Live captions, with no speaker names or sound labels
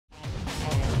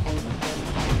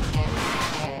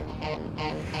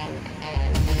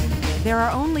There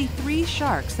are only 3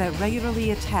 sharks that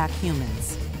regularly attack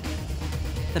humans: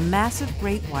 the massive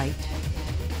great white,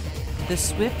 the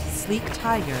swift, sleek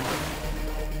tiger,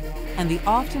 and the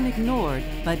often ignored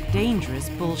but dangerous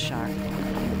bull shark.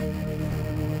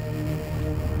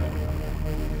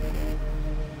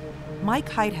 Mike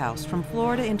Heithaus from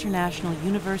Florida International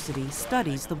University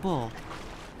studies the bull.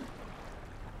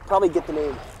 Probably get the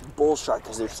name bull shark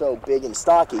because they're so big and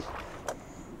stocky.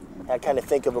 I kind of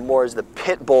think of them more as the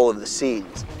pit bull of the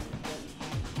seas.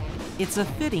 It's a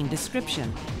fitting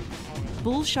description.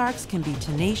 Bull sharks can be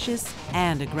tenacious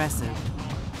and aggressive.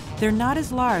 They're not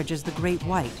as large as the great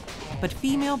white, but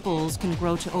female bulls can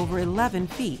grow to over 11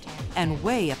 feet and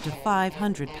weigh up to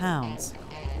 500 pounds.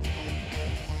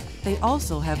 They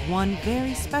also have one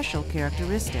very special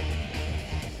characteristic.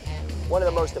 One of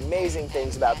the most amazing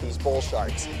things about these bull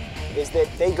sharks is that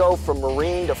they go from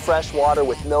marine to freshwater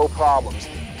with no problems.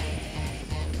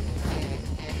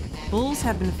 Bulls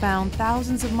have been found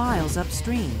thousands of miles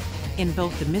upstream in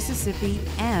both the Mississippi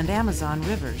and Amazon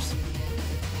rivers.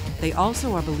 They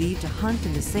also are believed to hunt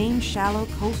in the same shallow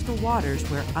coastal waters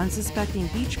where unsuspecting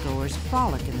beachgoers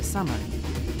frolic in the summer.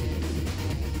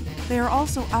 They are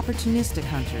also opportunistic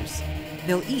hunters.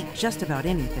 They'll eat just about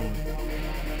anything.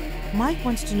 Mike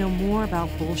wants to know more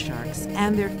about bull sharks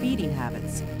and their feeding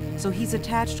habits, so he's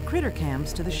attached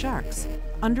Crittercams to the sharks,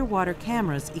 underwater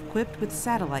cameras equipped with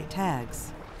satellite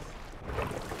tags.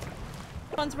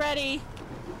 One's ready.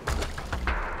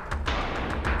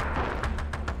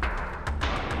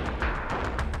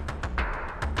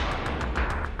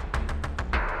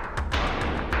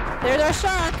 There's our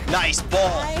shark. Nice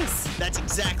ball. Nice. That's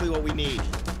exactly what we need.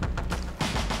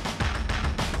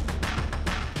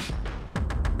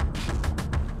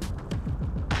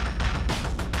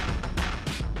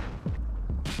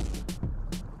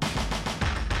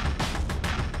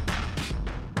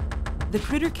 The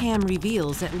Crittercam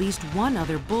reveals at least one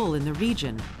other bull in the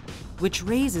region, which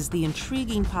raises the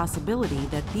intriguing possibility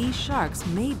that these sharks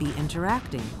may be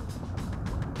interacting.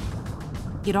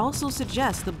 It also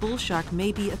suggests the bull shark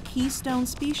may be a keystone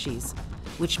species,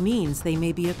 which means they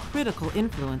may be a critical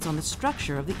influence on the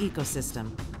structure of the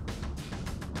ecosystem.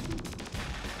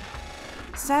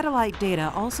 Satellite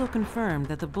data also confirmed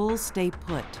that the bulls stay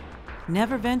put,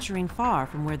 never venturing far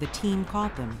from where the team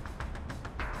caught them.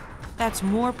 That's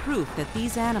more proof that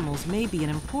these animals may be an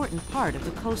important part of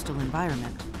the coastal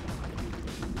environment.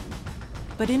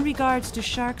 But in regards to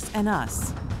sharks and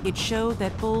us, it showed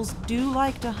that bulls do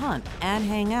like to hunt and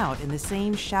hang out in the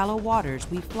same shallow waters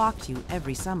we flock to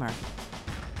every summer.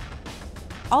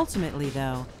 Ultimately,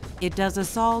 though, it does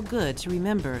us all good to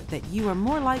remember that you are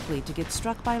more likely to get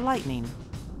struck by lightning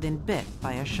than bit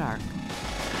by a shark.